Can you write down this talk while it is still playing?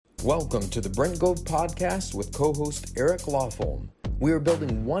Welcome to the Brent Gove podcast with co-host Eric Lofholm. We are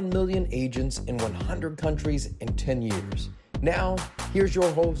building 1 million agents in 100 countries in 10 years. Now, here's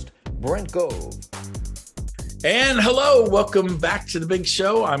your host, Brent Gove. And hello, welcome back to the big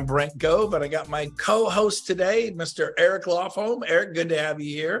show. I'm Brent Gove, and I got my co-host today, Mr. Eric Lofholm. Eric, good to have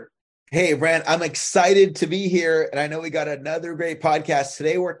you here. Hey, Brent, I'm excited to be here, and I know we got another great podcast.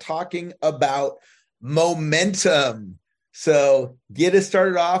 Today, we're talking about momentum. So get us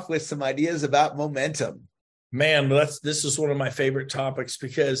started off with some ideas about momentum. Man, this is one of my favorite topics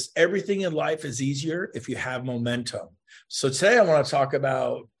because everything in life is easier if you have momentum. So today I want to talk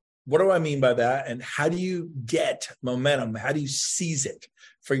about what do I mean by that and how do you get momentum? How do you seize it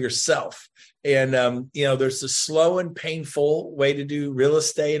for yourself? And, there's a slow and painful way to do real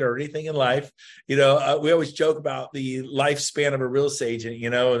estate or anything in life. We always joke about the lifespan of a real estate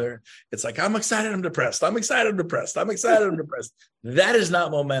agent. It's like, I'm excited, I'm depressed. I'm excited, I'm depressed. I'm excited, I'm depressed. That is not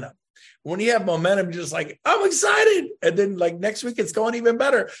momentum. When you have momentum, you're just like, I'm excited. And then like next week, it's going even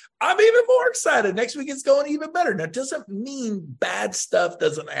better. I'm even more excited. Next week, it's going even better. Now, it doesn't mean bad stuff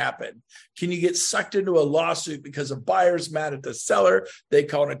doesn't happen. Can you get sucked into a lawsuit because a buyer's mad at the seller? They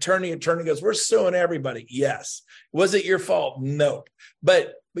call an attorney. Attorney goes, we're suing everybody. Yes. Was it your fault? Nope.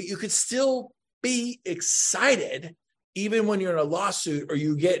 But you could still be excited even when you're in a lawsuit or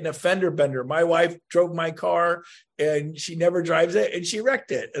you get an offender bender. My wife drove my car and she never drives it and she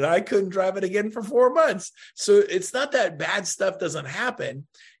wrecked it. And I couldn't drive it again for 4 months. So it's not that bad stuff doesn't happen.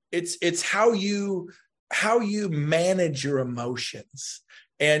 It's how you manage your emotions.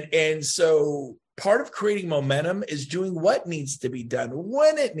 And so part of creating momentum is doing what needs to be done,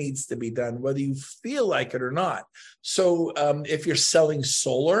 when it needs to be done, whether you feel like it or not. So if you're selling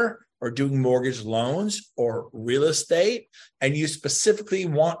solar, or doing mortgage loans or real estate, and you specifically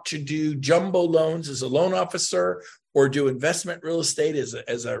want to do jumbo loans as a loan officer or do investment real estate as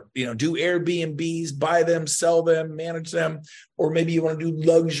a do Airbnbs, buy them, sell them, manage them, or maybe you want to do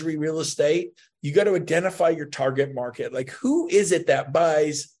luxury real estate, you got to identify your target market. Like, who is it that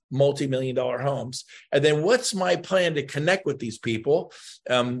buys multi-million-dollar homes? And then what's my plan to connect with these people,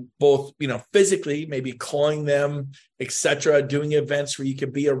 both, physically, maybe calling them, etc., doing events where you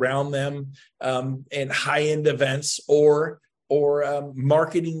can be around them, and high-end events or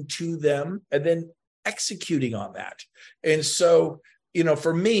marketing to them and then executing on that. And so,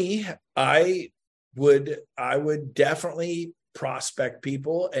 for me, I would definitely prospect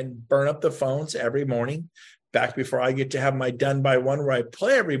people and burn up the phones every morning. Back before I get to have my done by one where I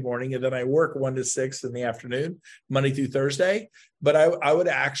play every morning and then I work 1 to 6 in the afternoon, Monday through Thursday. But I would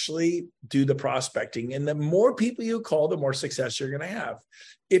actually do the prospecting. And the more people you call, the more success you're going to have.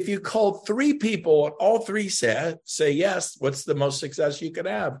 If you call 3 people and all 3 say yes, what's the most success you could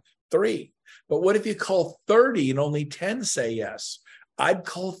have? 3. But what if you call 30 and only 10 say yes? I'd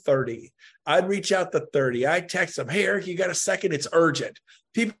call 30. I'd reach out to 30. I'd text them, hey, Eric, you got a second? It's urgent.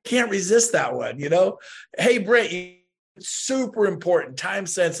 People can't resist that one, Hey, Brent, it's super important, time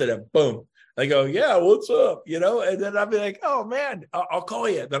sensitive. Boom. I go, yeah, what's up? And then I'll be like, oh, man, I'll call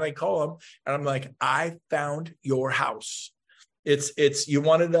you. Then I call them and I'm like, I found your house. It's you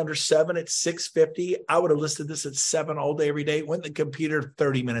wanted it under 7 at 650. I would have listed this at 7 all day, every day. Went in the computer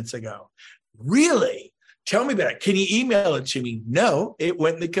 30 minutes ago. Really? Tell me about it. Can you email it to me? No, it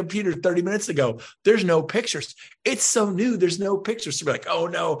went in the computer 30 minutes ago. There's no pictures. It's so new. There's no pictures. So be like, oh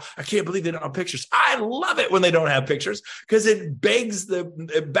no, I can't believe they don't have pictures. I love it when they don't have pictures because it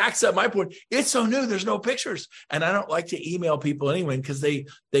backs up my point. It's so new. There's no pictures. And I don't like to email people anyway because they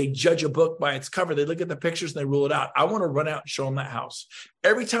judge a book by its cover. They look at the pictures and they rule it out. I want to run out and show them that house.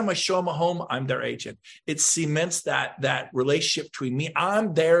 Every time I show them a home, I'm their agent. It cements that relationship between me.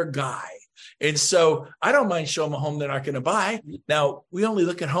 I'm their guy. And so I don't mind showing them a home they're not going to buy. Now, we only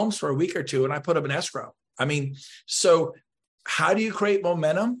look at homes for a week or two, and I put them in escrow. So how do you create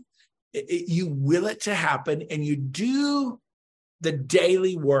momentum? You will it to happen, and you do the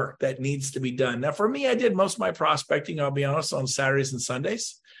daily work that needs to be done. Now, for me, I did most of my prospecting, I'll be honest, on Saturdays and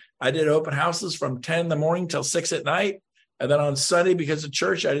Sundays. I did open houses from 10 in the morning till 6 at night. And then on Sunday, because of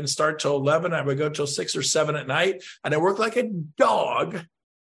church, I didn't start till 11. I would go till 6 or 7 at night. And I worked like a dog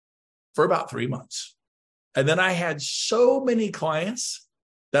for about 3 months. And then I had so many clients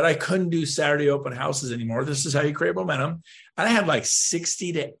that I couldn't do Saturday open houses anymore. This is how you create momentum. And I had like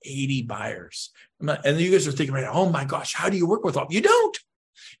 60 to 80 buyers. And you guys are thinking right now, oh my gosh, how do you work with all? You don't.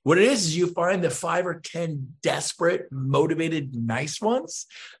 What it is you find the 5 or 10 desperate, motivated, nice ones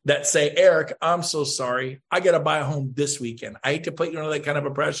that say, Eric, I'm so sorry. I got to buy a home this weekend. I hate to put you under that kind of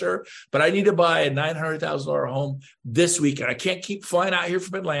a pressure, but I need to buy a $900,000 home this weekend. I can't keep flying out here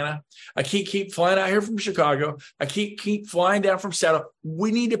from Atlanta. I can't keep flying out here from Chicago. I keep flying down from Seattle.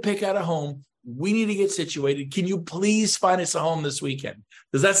 We need to pick out a home. We need to get situated. Can you please find us a home this weekend?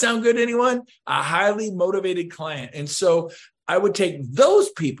 Does that sound good to anyone? A highly motivated client. And so I would take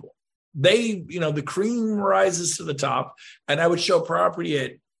those people. They, the cream rises to the top, and I would show property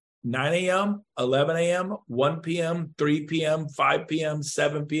at 9 a.m., 11 a.m., 1 p.m., 3 p.m., 5 p.m.,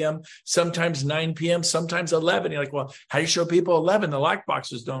 7 p.m., sometimes 9 p.m., sometimes 11. You're like, well, how do you show people 11? The lock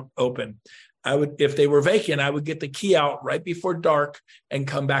boxes don't open. If they were vacant, I would get the key out right before dark and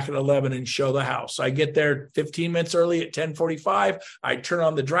come back at 11 and show the house. I get there 15 minutes early at 10:45. I turn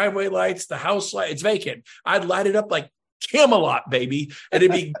on the driveway lights, the house light, it's vacant. I'd light it up like Camelot, baby, and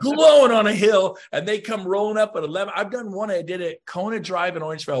it'd be glowing on a hill, and they come rolling up at 11. I've done one. I did it Kona Drive in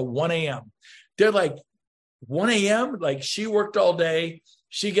Orangeville, 1 a.m. They're like 1 a.m. Like she worked all day.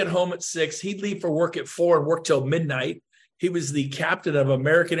 She'd get home at 6. He'd leave for work at 4 and work till midnight. He was the captain of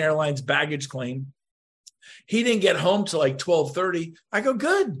American Airlines baggage claim. He didn't get home till like 12:30. I go,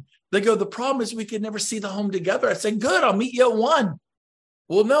 good. They go, the problem is we could never see the home together. I said, good, I'll meet you at 1.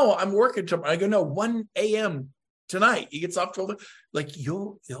 Well, no, I'm working tomorrow. I go, no, 1 a.m. tonight. He gets off 12. Like,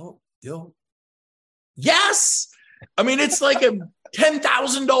 you'll. Yes. I mean, it's like a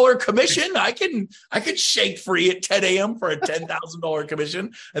 $10,000 commission. I could shake free at 10 a.m. for a $10,000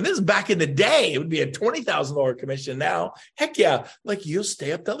 commission. And this is back in the day. It would be a $20,000 commission now. Heck yeah. Like, you'll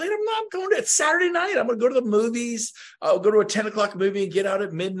stay up that late. I'm going to, it's Saturday night. I'm going to go to the movies. I'll go to a 10 o'clock movie and get out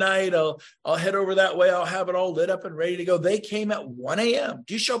at midnight. I'll head over that way. I'll have it all lit up and ready to go. They came at 1 a.m.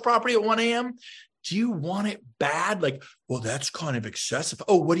 Do you show property at 1 a.m.? Do you want it bad? Like, well, that's kind of excessive.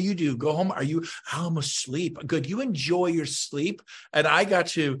 Oh, what do you do? Go home? I'm asleep. Good. You enjoy your sleep. And I got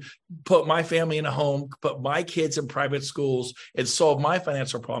to put my family in a home, put my kids in private schools, and solve my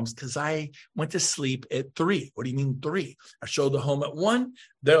financial problems because I went to sleep at 3. What do you mean 3? I showed the home at 1.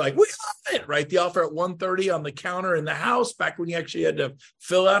 They're like, we love it, right? The offer at 1:30 on the counter in the house, back when you actually had to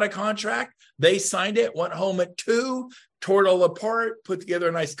fill out a contract. They signed it, went home at 2. Tore it all apart, put together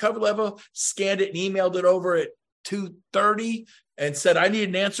a nice cover level, scanned it and emailed it over at 2:30 and said, I need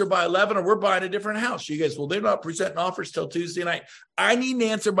an answer by 11 or we're buying a different house. You guys, well, they're not presenting offers till Tuesday night. I need an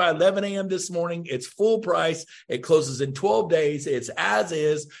answer by 11 a.m. this morning. It's full price. It closes in 12 days. It's as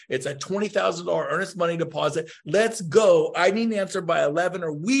is. It's a $20,000 earnest money deposit. Let's go. I need an answer by 11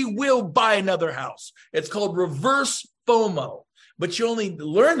 or we will buy another house. It's called reverse FOMO. But you only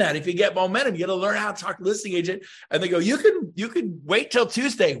learn that if you get momentum. You got to learn how to talk to a listing agent. And they go, you can wait till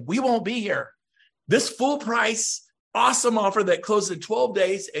Tuesday. We won't be here. This full price, awesome offer that closes in 12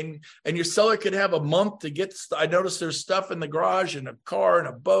 days, and your seller could have a month to get. I noticed there's stuff in the garage and a car and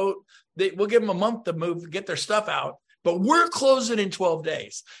a boat. We'll give them a month to move, get their stuff out. But we're closing in 12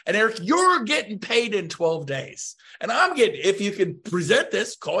 days. And Eric, you're getting paid in 12 days. And if you can present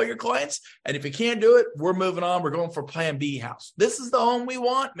this, call your clients. And if you can't do it, we're moving on. We're going for Plan B house. This is the home we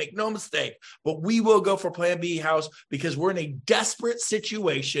want. Make no mistake. But we will go for Plan B house because we're in a desperate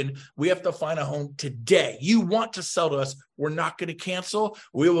situation. We have to find a home today. You want to sell to us. We're not going to cancel.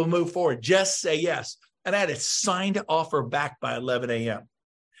 We will move forward. Just say yes. And I had a signed offer back by 11 a.m.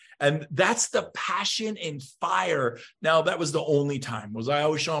 And that's the passion and fire. Now, that was the only time. Was I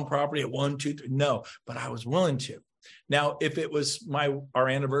always showing property at 1, 2, 3? No, but I was willing to. Now, if it was our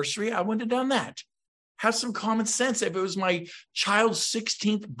anniversary, I wouldn't have done that. Have some common sense. If it was my child's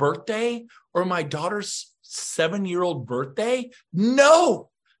 16th birthday or my daughter's 7-year-old birthday,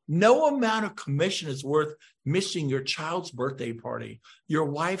 no amount of commission is worth missing your child's birthday party, your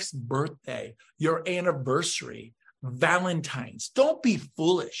wife's birthday, your anniversary, Valentine's. Don't be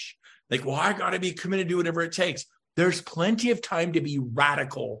foolish. Like, well, I got to be committed to whatever it takes. There's plenty of time to be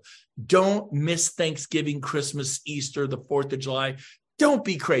radical. Don't miss Thanksgiving, Christmas, Easter, the 4th of July. Don't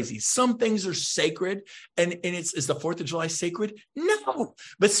be crazy. Some things are sacred. And is the 4th of July sacred? No.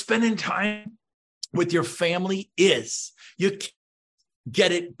 But spending time with your family is. You can't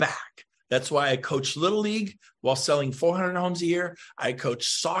get it back. That's why I coach Little League while selling 400 homes a year. I coach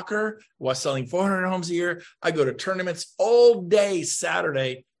soccer while selling 400 homes a year. I go to tournaments all day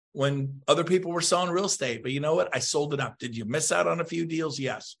Saturday when other people were selling real estate. But you know what? I sold it up. Did you miss out on a few deals?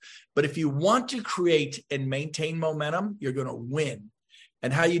 Yes. But if you want to create and maintain momentum, you're going to win.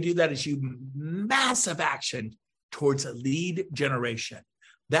 And how you do that is you massive action towards a lead generation.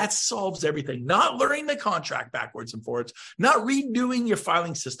 That solves everything. Not learning the contract backwards and forwards, not redoing your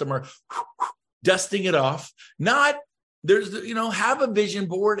filing system or dusting it off, not have a vision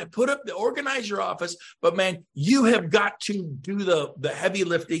board and organize your office. But man, you have got to do the heavy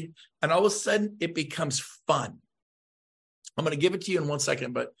lifting, and all of a sudden it becomes fun. I'm going to give it to you in 1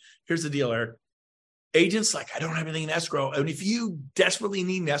 second, but here's the deal, Eric. Agents I don't have anything in escrow. And if you desperately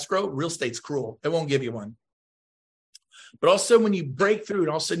need an escrow, real estate's cruel. It won't give you one. But all of a sudden, when you break through and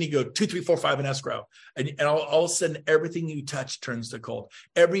all of a sudden you go 2, 3, 4, 5 in escrow, and all of a sudden everything you touch turns to gold.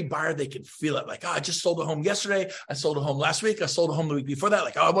 Every buyer, they can feel it. I just sold a home yesterday. I sold a home last week. I sold a home the week before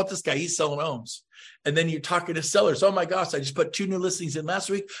that. I want this guy. He's selling homes. And then you're talking to sellers. Oh my gosh, I just put 2 new listings in last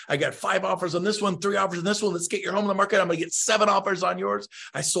week. I got 5 offers on this one, 3 offers on this one. Let's get your home on the market. I'm going to get 7 offers on yours.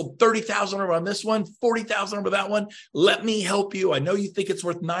 I sold 30,000 over on this one, 40,000 over that one. Let me help you. I know you think it's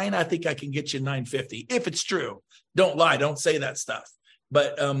worth 9. I think I can get you 950 if it's true. Don't lie. Don't say that stuff.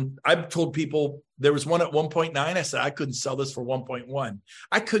 But I've told people there was one at 1.9. I said, I couldn't sell this for 1.1.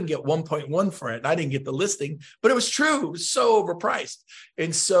 I couldn't get 1.1 for it. And I didn't get the listing, but it was true. It was so overpriced.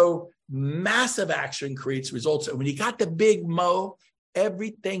 And so massive action creates results. And when you got the big mo,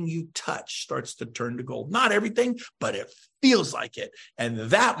 everything you touch starts to turn to gold. Not everything, but it feels like it. And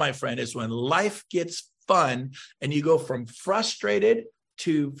that, my friend, is when life gets fun and you go from frustrated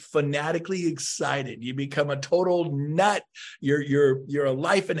to fanatically excited. You become a total nut. You're a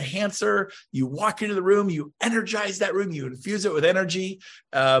life enhancer. You walk into the room, you energize that room, you infuse it with energy.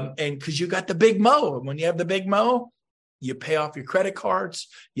 And because you got the big mo. And when you have the big mo, you pay off your credit cards,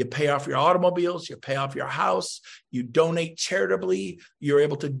 you pay off your automobiles, you pay off your house, you donate charitably, you're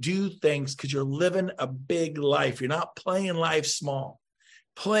able to do things because you're living a big life. You're not playing life small.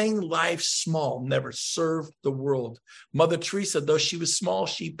 Playing life small never served the world. Mother Teresa, though she was small,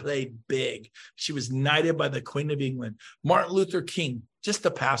 she played big. She was knighted by the Queen of England. Martin Luther King, just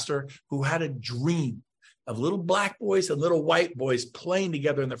a pastor who had a dream of little black boys and little white boys playing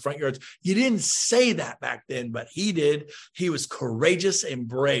together in the front yards. You didn't say that back then, but he did. He was courageous and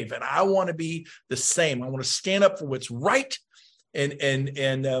brave. And I want to be the same. I want to stand up for what's right and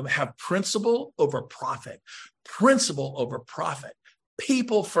have principle over profit. Principle over profit.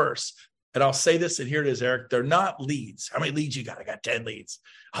 People first. And I'll say this, and here it is, Eric. They're not leads. How many leads you got? I got 10 leads.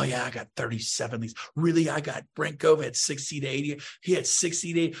 Oh, yeah, I got 37 leads. Really? I got Brent Gove had 60 to 80. He had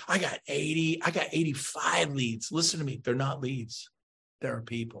 60 to 80. I got 80. I got 85 leads. Listen to me. They're not leads. They're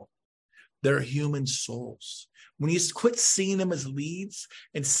people. They're human souls. When you quit seeing them as leads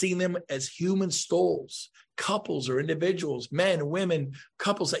and seeing them as human souls, couples or individuals, men, women,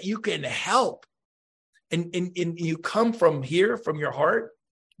 couples that you can help, and you come from here, from your heart,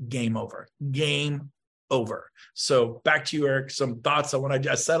 game over. Game over. So back to you, Eric. Some thoughts on what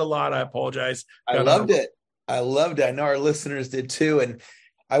I said a lot. I apologize. I loved it. I know our listeners did too. And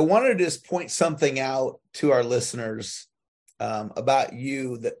I wanted to just point something out to our listeners about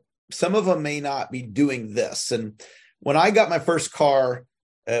you that some of them may not be doing this. And when I got my first car,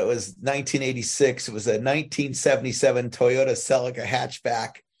 it was 1986. It was a 1977 Toyota Celica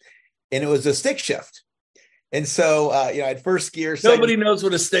hatchback, and it was a stick shift. And so, I had first gear. Nobody knows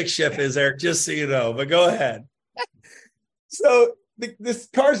what a stick shift is, Eric, just so you know, but go ahead. So this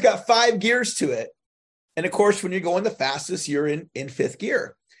car's got 5 gears to it. And of course, when you're going the fastest, you're in 5th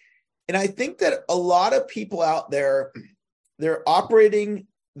gear. And I think that a lot of people out there, they're operating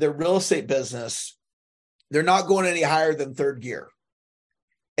their real estate business. They're not going any higher than 3rd gear.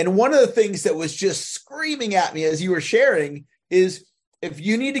 And one of the things that was just screaming at me as you were sharing is, if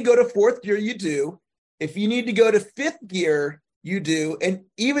you need to go to 4th gear, you do. If you need to go to 5th gear, you do. And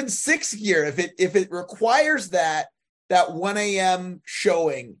even 6th gear, if it requires that 1 a.m.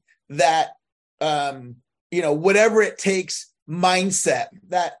 showing, that, whatever it takes mindset,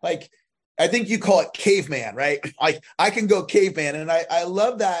 that, I think you call it caveman, right? I can go caveman. And I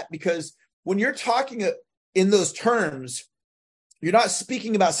love that, because when you're talking in those terms, you're not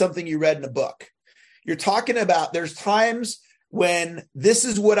speaking about something you read in a book. You're talking about, there's times when this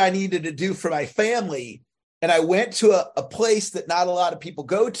is what I needed to do for my family. And I went to a place that not a lot of people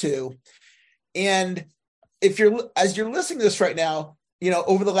go to. And as you're listening to this right now,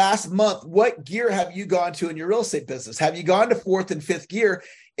 over the last month, what gear have you gone to in your real estate business? Have you gone to 4th and 5th gear?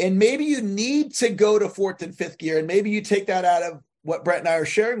 And maybe you need to go to 4th and 5th gear. And maybe you take that out of what Brent and I are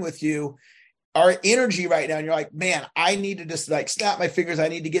sharing with you, our energy right now. And you're like, man, I need to just snap my fingers. I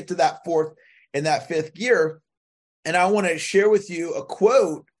need to get to that 4th and that 5th gear. And I want to share with you a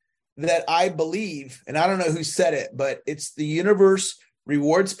quote that I believe, and I don't know who said it, but it's: the universe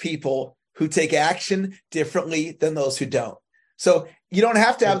rewards people who take action differently than those who don't. So you don't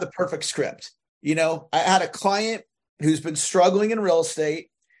have to have the perfect script. I had a client who's been struggling in real estate,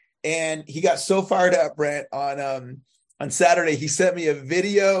 and he got so fired up, Brent, on Saturday. He sent me a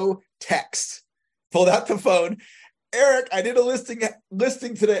video text, pulled out the phone, Eric, I did a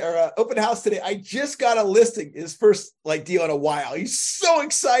listing today, or open house today. I just got a listing, his first deal in a while. He's so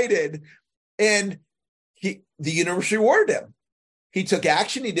excited. And the universe rewarded him. He took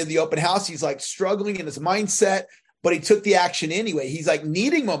action. He did the open house. He's struggling in his mindset, but he took the action anyway. He's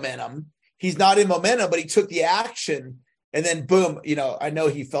needing momentum. He's not in momentum, but he took the action. And then boom, I know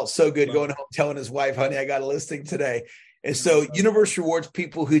he felt so good going home telling his wife, honey, I got a listing today. And so universe rewards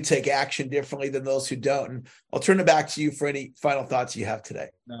people who take action differently than those who don't. And I'll turn it back to you for any final thoughts you have today.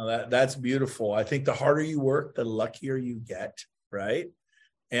 No, that's beautiful. I think the harder you work, the luckier you get, right?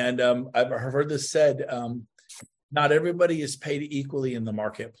 And I've heard this said, not everybody is paid equally in the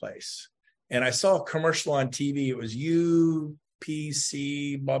marketplace. And I saw a commercial on TV. It was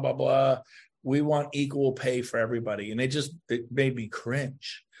UPC, blah, blah, blah. We want equal pay for everybody. And it made me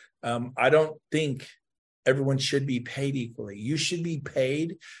cringe. I don't think everyone should be paid equally. You should be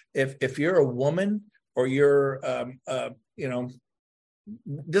paid if you're a woman or you're,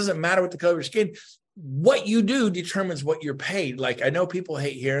 doesn't matter what the color of your skin. What you do determines what you're paid. I know people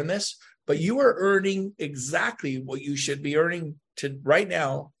hate hearing this, but you are earning exactly what you should be earning right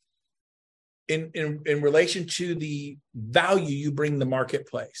now in relation to the value you bring the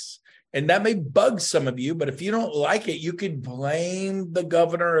marketplace. And that may bug some of you, but if you don't like it, you could blame the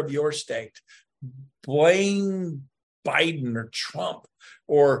governor of your state, blame Biden or Trump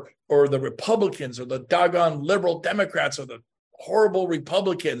or the Republicans or the doggone liberal Democrats or the horrible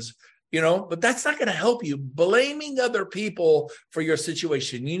Republicans, but that's not going to help you. Blaming other people for your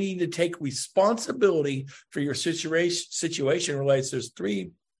situation. You need to take responsibility for your situation. Relates. There's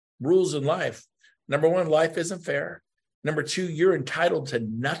 3 rules in life. Number 1, life isn't fair. Number 2, you're entitled to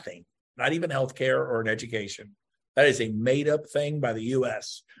nothing, not even healthcare or an education. That is a made-up thing by the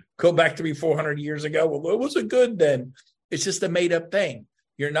U.S. Go back 300-400 years ago. Well, it wasn't good then. It's just a made-up thing.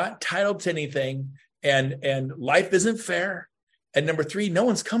 You're not entitled to anything, and life isn't fair. And number 3, no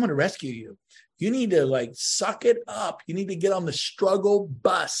one's coming to rescue you. You need to suck it up. You need to get on the struggle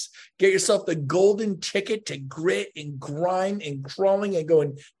bus. Get yourself the golden ticket to grit and grind and crawling and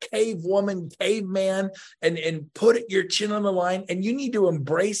going cavewoman, caveman, and put your chin on the line. And you need to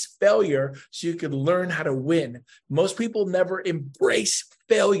embrace failure so you can learn how to win. Most people never embrace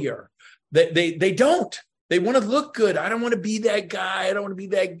failure. They don't. They want to look good. I don't want to be that guy. I don't want to be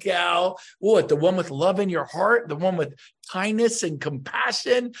that gal. What? The one with love in your heart, the one with kindness and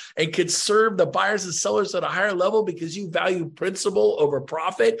compassion and could serve the buyers and sellers at a higher level because you value principle over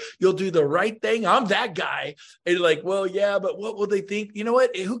profit. You'll do the right thing. I'm that guy. And you're well, yeah, but what will they think? You know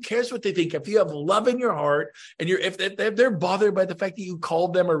what? Who cares what they think? If you have love in your heart and if they're bothered by the fact that you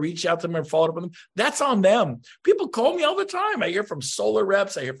called them or reached out to them or followed up with them, that's on them. People call me all the time. I hear from solar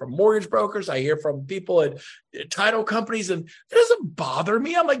reps. I hear from mortgage brokers. I hear from people at title companies, and it doesn't bother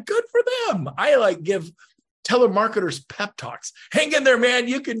me. I'm good for them. I give telemarketers pep talks. Hang in there, man.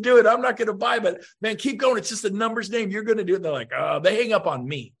 You can do it. I'm not going to buy, but man, keep going. It's just a numbers game. You're going to do it. They're they hang up on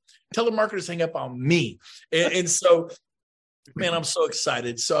me. Telemarketers hang up on me. And so, man, I'm so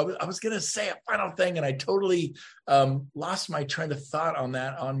excited. So I was going to say a final thing, and I totally lost my train of thought on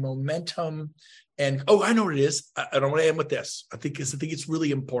that, on momentum. And, I know what it is. I don't want to end with this. I think it's really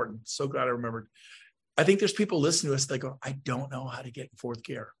important. So glad I remembered. I think there's people listening to us that go, I don't know how to get in 4th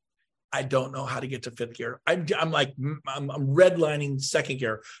gear. I don't know how to get to 5th gear. I'm redlining 2nd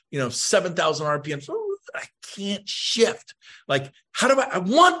gear, 7,000 RPMs. Oh, I can't shift. How do I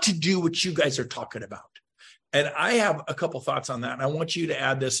want to do what you guys are talking about? And I have a couple thoughts on that. And I want you to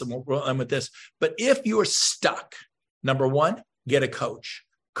add this, and we'll end with this. But if you are stuck, number 1, get a coach.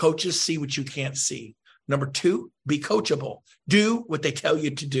 Coaches see what you can't see. Number 2, be coachable. Do what they tell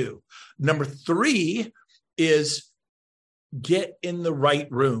you to do. Number 3 is get in the right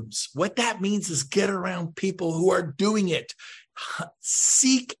rooms. What that means is get around people who are doing it.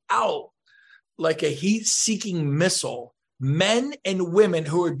 Seek out like a heat-seeking missile, men and women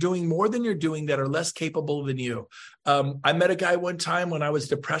who are doing more than you're doing that are less capable than you. I met a guy one time when I was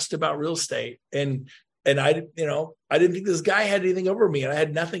depressed about real estate, and I didn't think this guy had anything over me, and I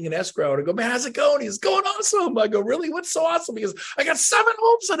had nothing in escrow. And I go, man, how's it going? He's going awesome. I go, really? What's so awesome? Because I got 7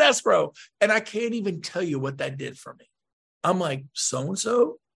 homes in escrow, and I can't even tell you what that did for me. I'm like,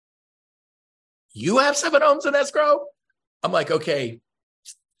 so-and-so, you have 7 homes in escrow? I'm like, okay,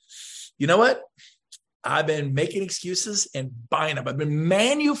 you know what? I've been making excuses and buying them. I've been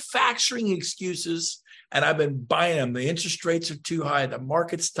manufacturing excuses, and I've been buying them. The interest rates are too high. The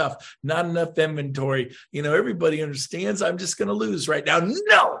market's tough. Not enough inventory. Everybody understands I'm just going to lose right now.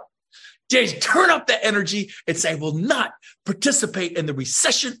 No. Just turn up the energy and say, I will not participate in the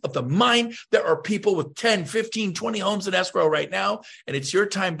recession of the mind. There are people with 10, 15, 20 homes in escrow right now, and it's your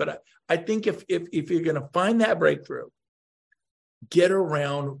time. But I think if you're going to find that breakthrough, get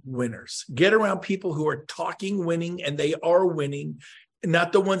around winners, get around people who are talking winning and they are winning,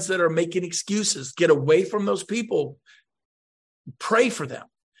 not the ones that are making excuses. Get away from those people. Pray for them,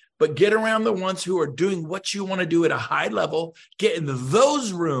 but get around the ones who are doing what you want to do at a high level. Get in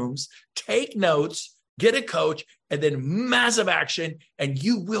those rooms, take notes, get a coach, and then massive action, and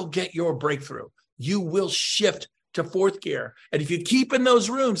you will get your breakthrough. You will shift to fourth gear. And if you keep in those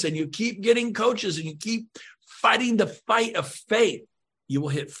rooms and you keep getting coaches and you keep fighting the fight of faith, you will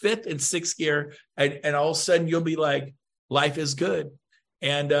hit fifth and sixth gear. And all of a sudden you'll be like, life is good.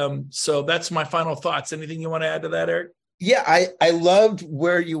 And so that's my final thoughts. Anything you want to add to that, Eric? Yeah, I loved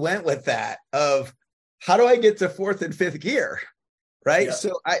where you went with that of how do I get to fourth and fifth gear, right? Yeah.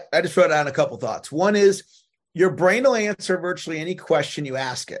 So I just wrote down a couple thoughts. One is your brain will answer virtually any question you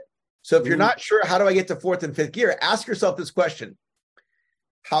ask it. So if you're not sure, how do I get to fourth and fifth gear? Ask yourself this question.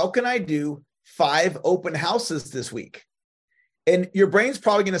 How can I do 5 open houses this week? And your brain's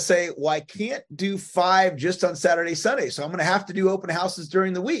probably going to say, well, I can't do 5 just on Saturday, Sunday. So I'm going to have to do open houses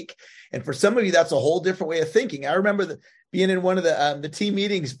during the week. And for some of you, that's a whole different way of thinking. I remember being in one of the team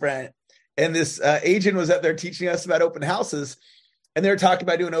meetings, Brent, and this agent was up there teaching us about open houses. And they were talking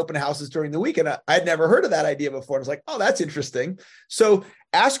about doing open houses during the week. And I'd never heard of that idea before. I was like, oh, that's interesting. So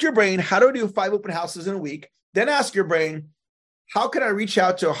ask your brain, how do I do 5 open houses in a week? Then ask your brain, how can I reach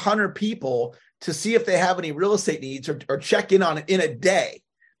out to 100 people to see if they have any real estate needs or check in on it in a day?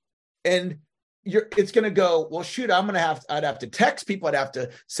 And it's going to go, well, shoot, I'd have to text people. I'd have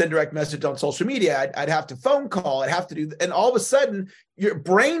to send direct message on social media. I'd have to phone call. I'd have to do, and all of a sudden your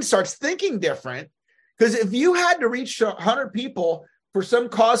brain starts thinking different. Because if you had to reach 100 people for some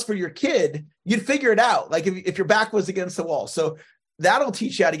cause for your kid, you'd figure it out. Like if your back was against the wall. So that'll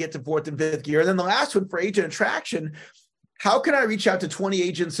teach you how to get to fourth and fifth gear. And then the last one for agent attraction, how can I reach out to 20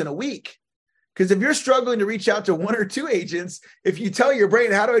 agents in a week? Because if you're struggling to reach out to 1 or 2 agents, if you tell your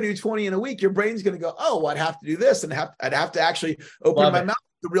brain, how do I do 20 in a week? Your brain's going to go, oh, well, I'd have to do this. And I'd have to actually open my mouth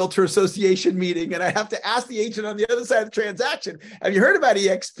at the Realtor Association meeting. And I have to ask the agent on the other side of the transaction, have you heard about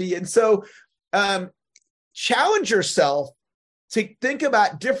EXP? And so challenge yourself to think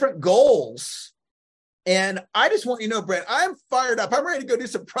about different goals. And I just want you to know, Brent, I'm fired up. I'm ready to go do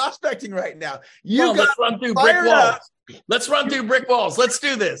some prospecting right now. Let's run through brick walls. Let's run through brick walls. Let's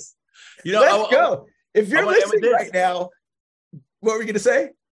do this. Let's go. If you're listening right now, what were you going to say?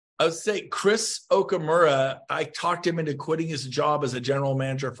 I would say Chris Okamura, I talked him into quitting his job as a general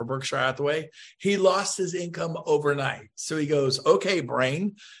manager for Berkshire Hathaway. He lost his income overnight. So he goes, okay,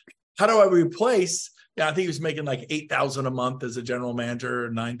 brain, how do I replace? I think he was making like $8,000 a month as a general manager,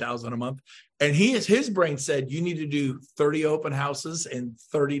 $9,000 a month. And his brain said, you need to do 30 open houses in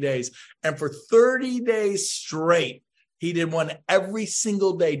 30 days. And for 30 days straight, he did one every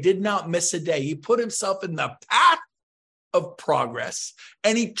single day, did not miss a day. He put himself in the path of progress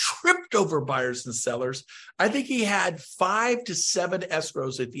and he tripped over buyers and sellers. I think he had 5 to 7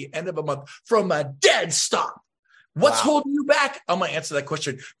 escrows at the end of a month from a dead stop. What's holding you back? I'm going to answer that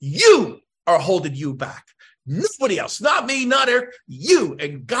question. You are holding you back. Nobody else, not me, not Eric, you.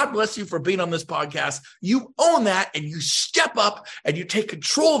 And God bless you for being on this podcast. You own that and you step up and you take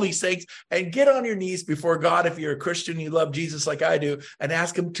control of these things and get on your knees before God. If you're a Christian, you love Jesus like I do, and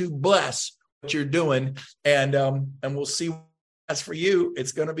ask him to bless what you're doing. And we'll see as for you.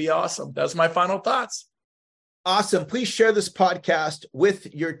 It's going to be awesome. That's my final thoughts. Awesome. Please share this podcast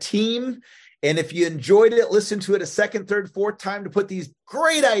with your team. And if you enjoyed it, listen to it a second, third, fourth time to put these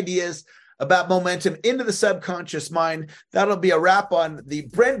great ideas about momentum into the subconscious mind. That'll be a wrap on the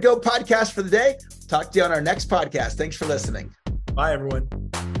Brent Gove podcast for the day. Talk to you on our next podcast. Thanks for listening. Bye, everyone.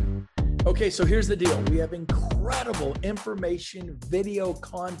 Okay, so here's the deal. We have incredible information, video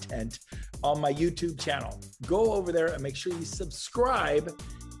content on my YouTube channel. Go over there and make sure you subscribe.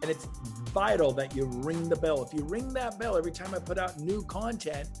 And it's vital that you ring the bell. If you ring that bell every time I put out new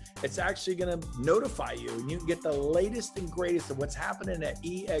content, it's actually going to notify you and you can get the latest and greatest of what's happening at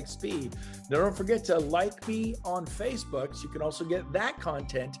EXP. Now, don't forget to like me on Facebook so you can also get that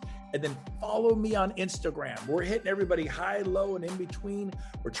content, and then follow me on Instagram. We're hitting everybody high, low, and in between.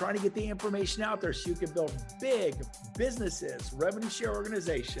 We're trying to get the information out there so you can build big businesses, revenue share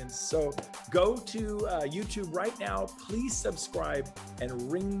organizations. So go to YouTube right now. Please subscribe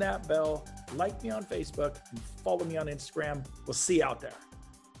and ring that bell. Like me on Facebook and follow me on Instagram. We'll see you out there.